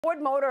Ford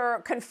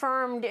Motor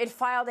confirmed it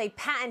filed a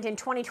patent in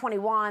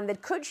 2021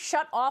 that could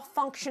shut off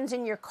functions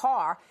in your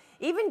car,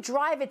 even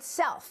drive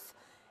itself,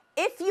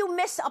 if you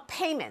miss a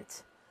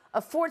payment.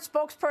 A Ford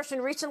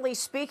spokesperson recently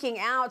speaking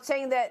out,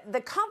 saying that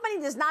the company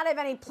does not have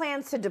any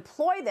plans to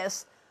deploy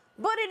this,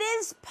 but it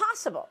is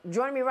possible.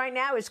 Joining me right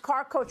now is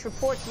Car Coach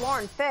Reports'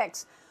 Lauren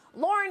Fix.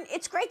 Lauren,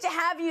 it's great to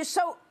have you.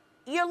 So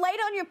you're late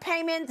on your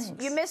payments.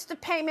 Thanks. You missed the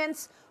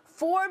payments.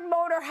 Ford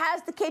Motor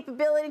has the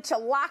capability to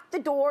lock the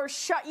door,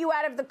 shut you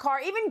out of the car,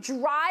 even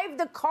drive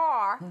the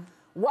car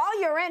while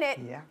you're in it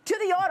to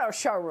the auto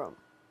showroom.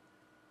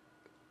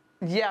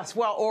 Yes,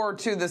 well, or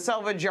to the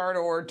salvage yard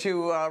or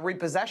to a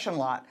repossession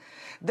lot.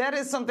 That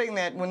is something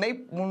that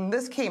when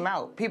this came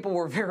out, people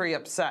were very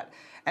upset.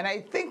 And I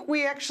think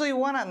we actually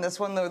won on this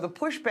one, though. The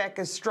pushback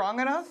is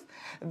strong enough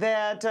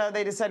that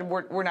they decided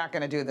we're not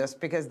going to do this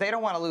because they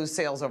don't want to lose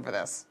sales over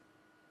this.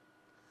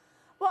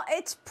 Well,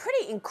 it's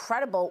pretty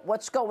incredible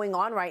what's going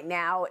on right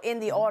now in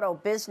the auto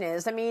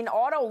business. I mean,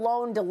 auto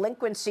loan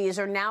delinquencies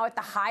are now at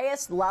the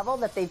highest level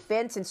that they've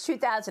been since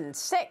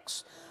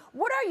 2006.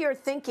 What are your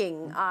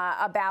thinking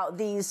about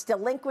these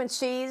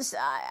delinquencies?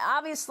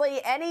 Obviously,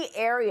 any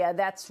area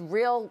that's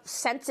real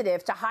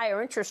sensitive to higher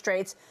interest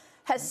rates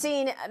has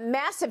seen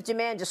massive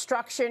demand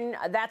destruction.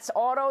 That's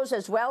autos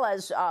as well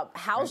as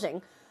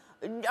housing.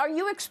 Are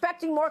you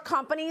expecting more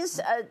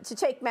companies to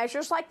take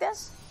measures like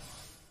this?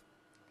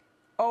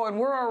 Oh, and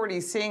we're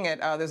already seeing it.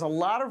 There's a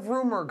lot of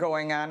rumor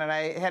going on, and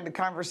I had a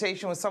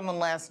conversation with someone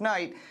last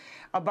night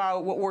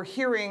about what we're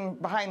hearing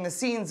behind the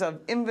scenes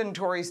of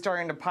inventory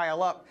starting to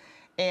pile up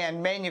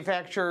and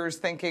manufacturers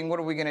thinking,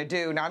 what are we going to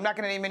do? Now, I'm not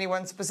going to name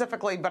anyone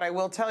specifically, but I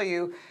will tell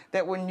you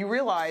that when you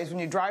realize, when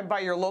you drive by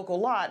your local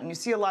lot and you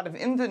see a lot of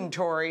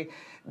inventory,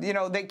 you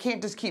know, they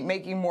can't just keep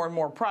making more and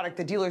more product.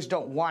 The dealers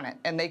don't want it,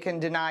 and they can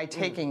deny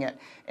taking it.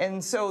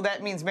 And so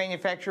that means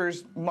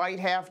manufacturers might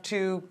have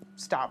to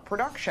stop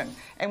production.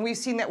 And we've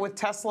seen that with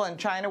Tesla in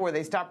China, where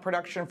they stopped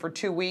production for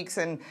 2 weeks.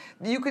 And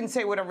you can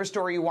say whatever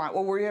story you want.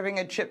 Well, we're having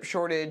a chip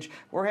shortage.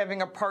 We're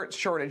having a parts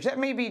shortage. That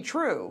may be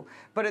true,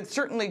 but it's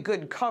certainly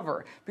good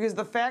cover. Because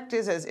the fact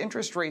is, as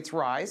interest rates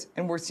rise,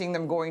 and we're seeing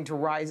them going to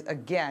rise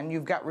again,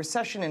 you've got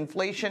recession,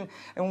 inflation,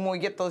 and when we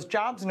get those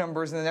jobs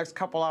numbers in the next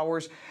couple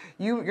hours,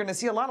 you're going to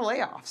see a lot of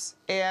layoffs.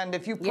 And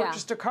if you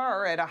purchased a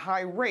car at a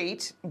high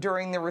rate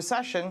during the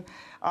recession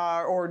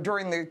or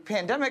during the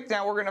pandemic,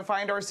 now we're going to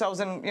find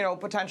ourselves in, you know,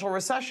 potential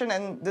recession,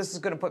 and this is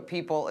going to put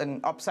people in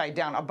upside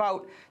down.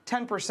 About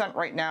 10%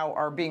 right now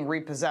are being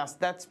repossessed.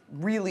 That's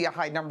really a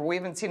high number. We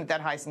haven't seen it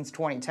that high since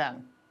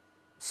 2010.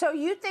 So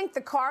you think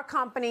the car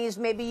companies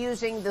may be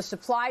using the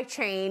supply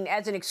chain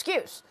as an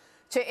excuse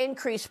to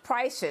increase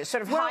prices,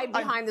 sort of hide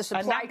behind the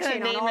supply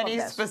chain on all of this? I'm not going to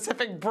name any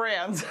specific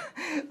brands,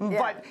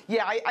 but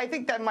yeah, I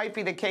think that might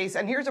be the case.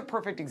 And here's a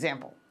perfect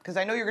example, because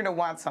I know you're going to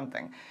want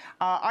something.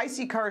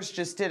 iSee Cars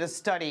just did a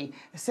study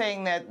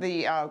saying that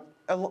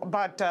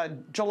about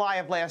July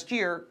of last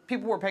year,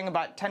 people were paying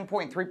about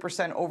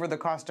 10.3% over the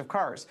cost of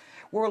cars.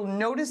 We're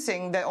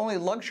noticing that only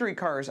luxury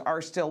cars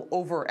are still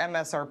over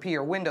MSRP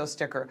or window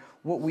sticker.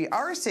 What we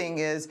are seeing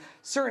is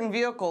certain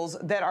vehicles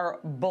that are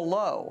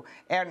below,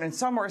 and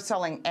some are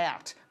selling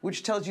at,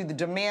 which tells you the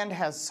demand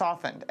has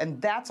softened.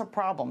 And that's a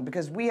problem,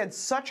 because we had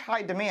such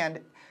high demand.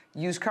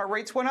 Used car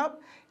rates went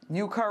up.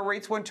 New car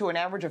rates went to an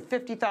average of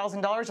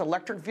 $50,000,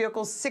 electric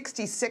vehicles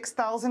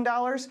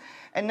 $66,000,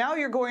 and now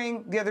you're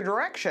going the other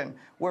direction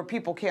where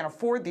people can't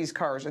afford these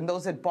cars, and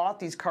those that bought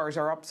these cars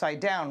are upside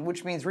down,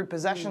 which means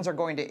repossessions are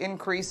going to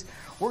increase.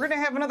 We're going to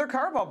have another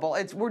car bubble.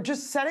 We're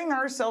just setting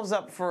ourselves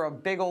up for a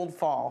big old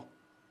fall.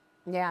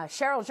 Yeah,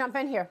 Cheryl, jump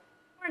in here.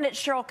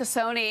 It's Cheryl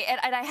Casoni,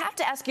 and I have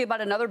to ask you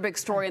about another big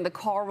story in the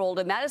car world,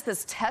 and that is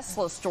this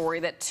Tesla story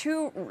that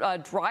two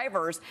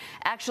drivers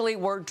actually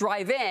were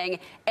driving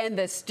and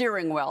the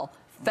steering wheel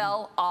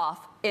fell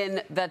off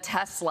in the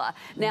Tesla.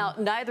 Now,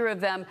 neither of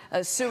them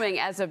suing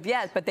as of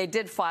yet, but they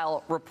did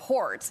file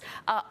reports.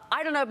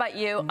 I don't know about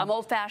you. I'm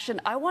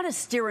old-fashioned. I want a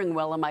steering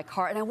wheel in my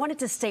car, and I want it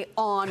to stay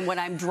on when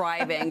I'm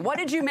driving. What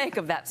did you make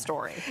of that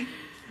story?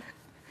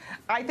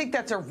 I think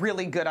that's a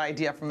really good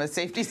idea from a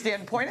safety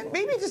standpoint and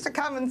maybe just a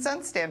common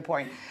sense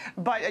standpoint.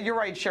 But you're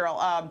right,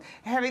 Cheryl.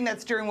 Having that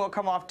steering wheel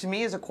come off to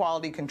me is a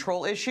quality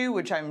control issue,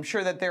 which I'm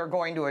sure that they're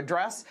going to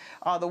address.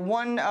 The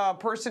one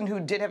person who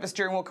did have a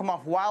steering wheel come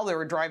off while they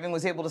were driving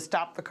was able to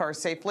stop the car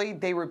safely.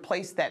 They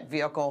replaced that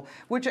vehicle,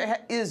 which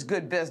is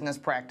good business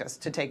practice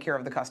to take care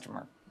of the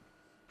customer.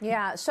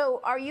 Yeah.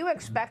 So are you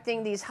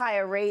expecting these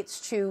higher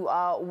rates to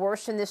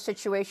worsen this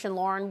situation,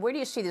 Lauren? Where do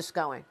you see this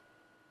going?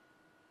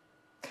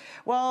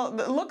 Well,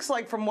 it looks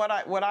like from what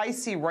I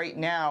see right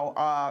now,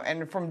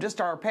 and from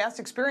just our past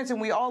experience, and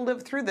we all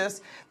lived through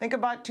this. Think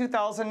about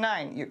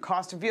 2009. Your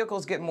cost of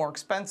vehicles get more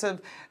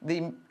expensive.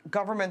 The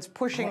government's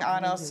pushing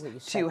on us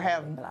to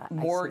have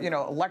more,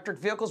 electric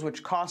vehicles,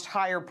 which cost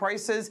higher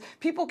prices.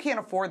 People can't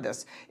afford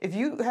this. If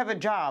you have a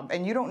job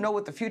and you don't know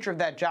what the future of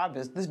that job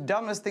is, the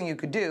dumbest thing you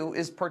could do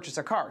is purchase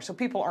a car. So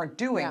people aren't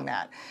doing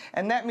that.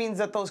 And that means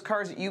that those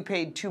cars that you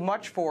paid too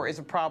much for is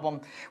a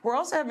problem. We're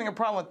also having a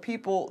problem with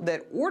people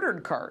that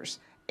ordered cars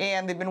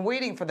and they've been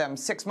waiting for them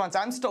 6 months.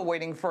 I'm still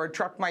waiting for a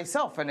truck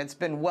myself, and it's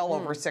been well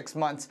over 6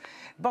 months.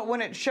 But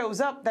when it shows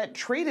up, that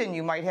trade-in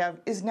you might have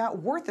is not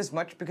worth as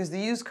much because the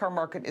used car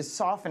market is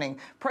softening.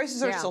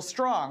 Prices are still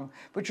strong,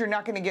 but you're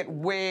not going to get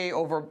way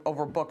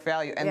over book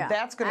value, and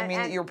that's going to mean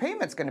that your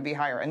payment's going to be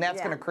higher, and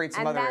that's going to create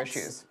some other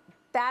issues.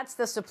 That's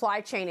the supply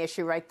chain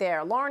issue right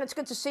there. Lauren, it's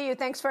good to see you.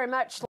 Thanks very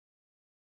much.